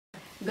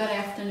Good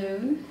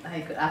afternoon. Hi,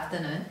 good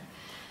afternoon.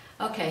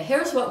 Okay,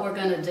 here's what we're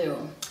going to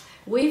do.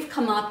 We've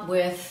come up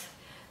with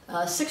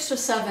 6 or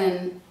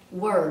 7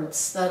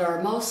 words that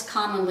are most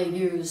commonly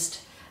used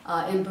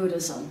in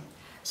Buddhism.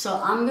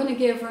 So I'm going to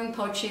give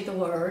Rinpoche the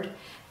word,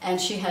 and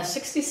she has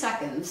 60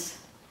 seconds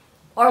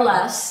or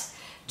less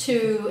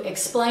to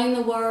explain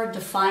the word,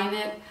 define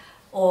it,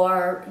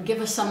 or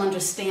give us some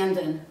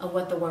understanding of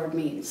what the word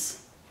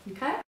means.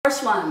 Okay?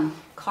 First one,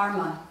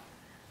 karma.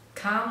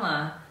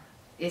 Karma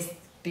is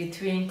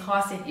between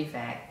cause and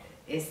effect.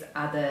 It's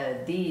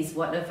other deeds.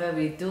 Whatever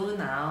we do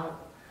now,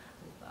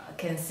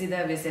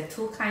 consider we say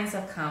 2 kinds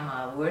of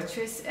karma,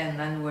 virtuous and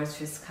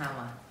non-virtuous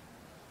karma.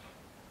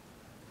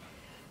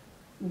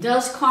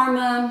 Does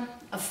karma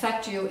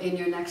affect you in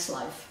your next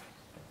life?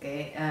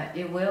 Okay,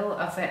 it will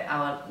affect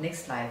our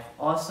next life.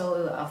 Also,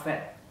 it will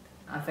affect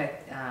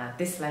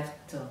this life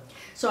too.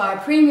 So our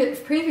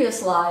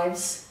previous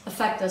lives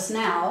affect us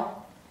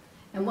now,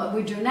 and what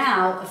we do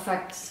now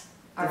affects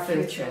our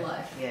future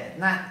life. Yeah,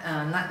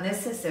 not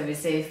necessarily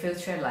say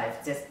future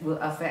life, just will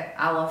affect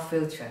our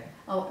future.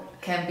 Oh,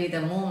 can be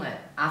the moment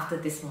after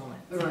this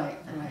moment. Right,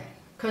 right.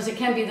 Because it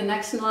can be the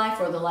next life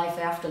or the life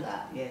after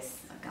that. Yes,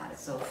 I got it.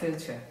 So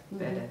future,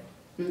 better.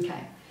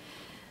 Okay.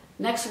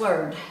 Next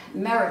word,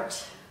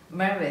 merit.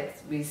 Merit,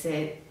 we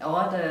say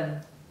all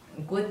the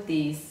good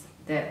deeds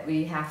that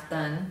we have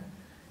done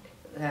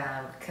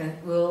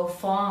will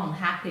form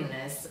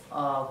happiness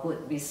or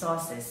good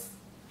resources.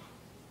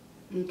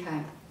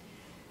 Okay.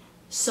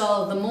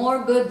 So the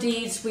more good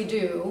deeds we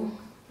do,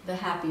 the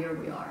happier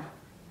we are.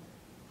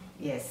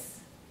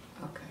 Yes.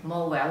 Okay.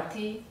 More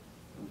wealthy,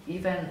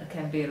 even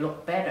can be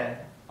look better.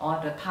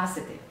 All the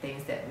positive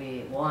things that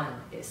we want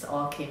is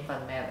all came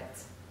from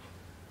merit.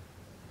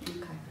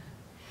 Okay.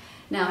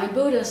 Now in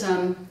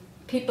Buddhism,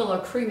 people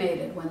are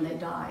cremated when they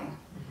die.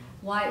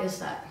 Why is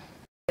that?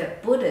 The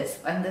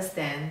Buddhists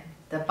understand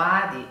the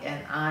body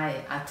and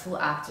I are 2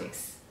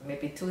 objects,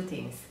 maybe 2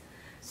 things.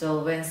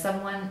 So when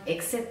someone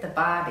exits the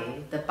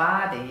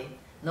body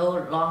no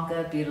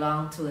longer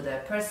belongs to the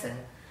person.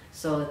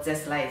 So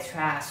just like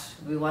trash,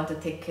 we want to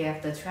take care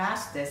of the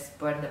trash, just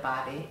burn the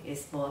body.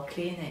 It's more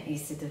clean and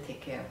easy to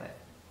take care of it.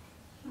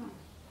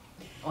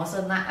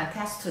 Also not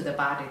attached to the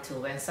body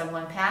too. When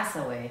someone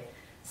passes away,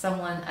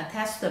 someone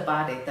attached to the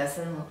body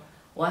doesn't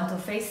want to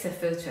face the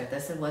future,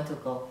 doesn't want to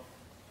go.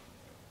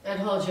 It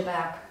holds you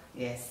back.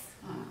 Yes.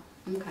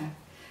 Okay.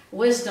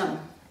 Wisdom.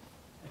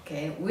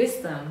 Okay,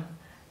 wisdom,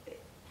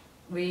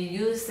 we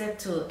use it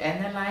to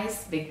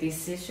analyze, make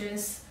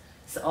decisions.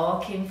 It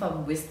all came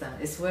from wisdom.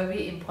 It's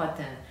very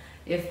important.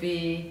 If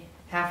we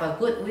have a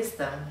good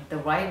wisdom, the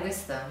right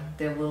wisdom,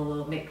 then we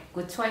will make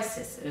good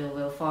choices. It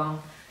will form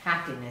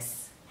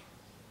happiness.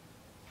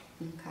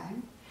 Okay.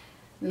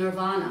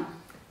 Nirvana.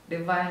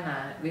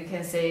 Nirvana, we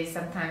can say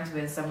sometimes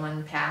when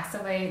someone passed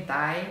away,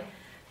 die,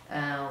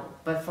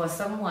 but for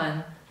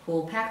someone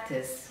who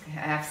practice,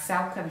 have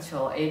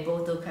self-control,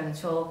 able to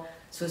control,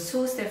 to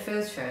choose their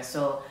future.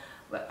 So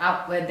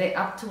when they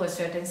up to a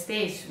certain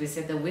stage, we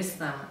say the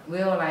wisdom,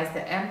 realize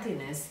the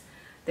emptiness,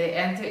 they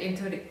enter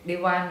into the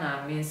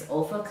Nirvana, means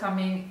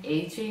overcoming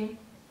aging,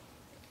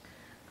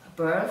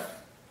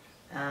 birth,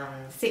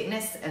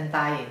 sickness and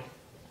dying.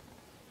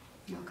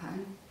 Okay.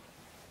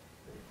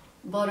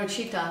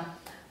 Bodhicitta.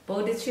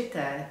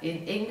 Bodhicitta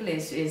in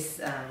English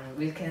is,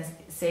 we can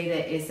say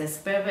that it's a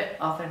spirit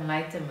of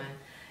enlightenment.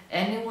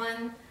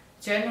 Anyone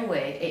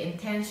generate an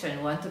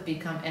intention, want to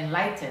become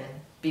enlightened,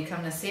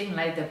 become the same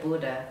like the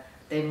Buddha,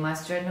 they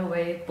must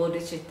generate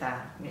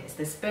bodhicitta, means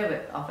the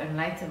spirit of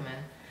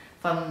enlightenment.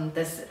 From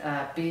this,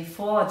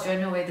 before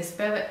generate the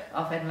spirit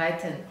of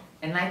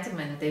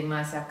enlightenment, they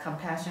must have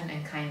compassion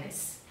and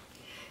kindness.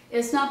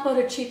 Is not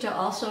bodhicitta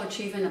also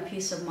achieving a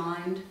peace of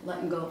mind,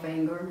 letting go of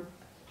anger?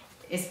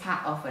 It's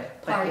part of it,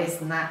 but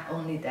it's not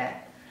only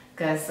that.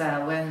 Because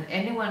when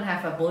anyone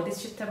have a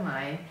bodhicitta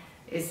mind,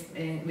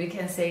 we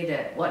can say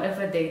that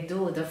whatever they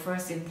do, the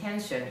first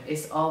intention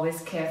is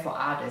always care for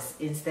others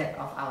instead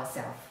of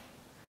ourselves.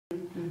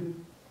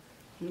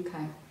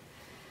 Okay.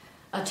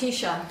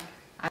 Atisha.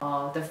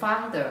 The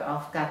founder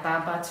of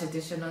Gautama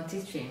traditional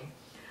teaching.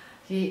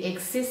 He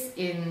exists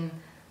in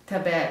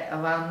Tibet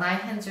around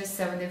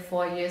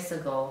 974 years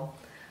ago.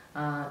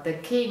 The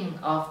king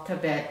of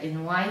Tibet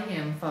invited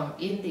him from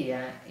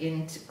India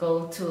to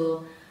go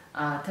to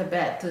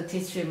Tibet to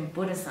teach him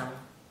Buddhism.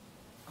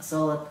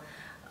 So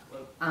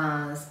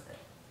after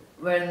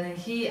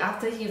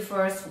he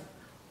first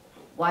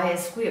write a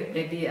script,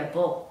 maybe a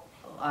book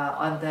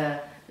on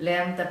the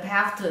lamp for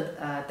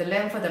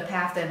the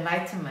path to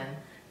enlightenment,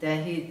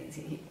 then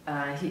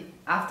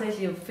after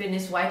he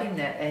finished writing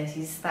that, and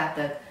he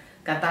started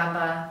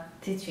Gautama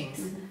teachings.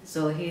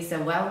 So he's a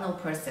well-known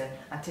person,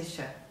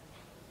 Atisha.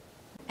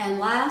 And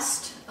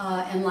last,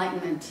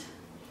 enlightenment.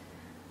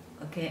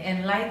 Okay,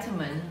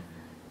 enlightenment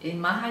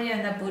in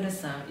Mahayana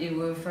Buddhism, it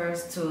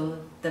refers to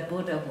the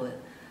Buddhahood.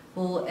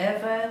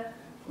 Whoever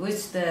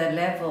reach the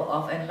level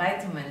of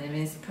enlightenment, it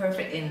means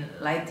perfect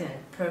enlightened,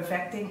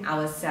 perfecting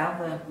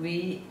ourselves,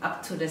 we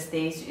up to the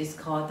stage is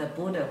called the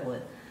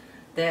Buddhahood.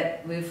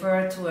 that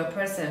refer to a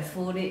person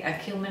fully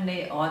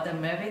accumulate all the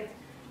merit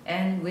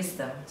and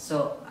wisdom.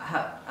 So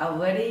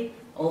already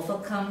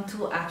overcome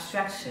to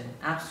abstraction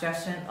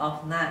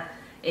of not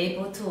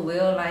able to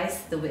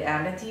realize the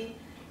reality,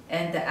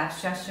 and the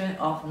abstraction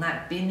of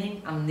not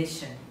being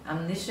omniscient.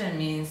 Omniscient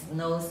means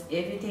knows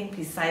everything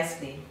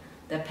precisely,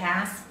 the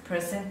past,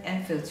 present,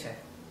 and future.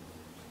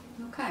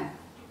 Okay.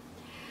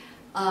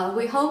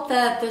 We hope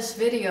that this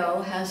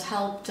video has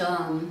helped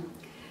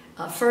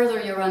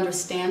further your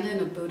understanding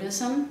of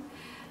Buddhism.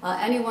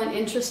 Anyone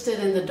interested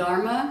in the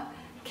Dharma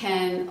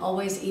can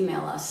always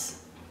email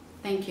us.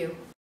 Thank you.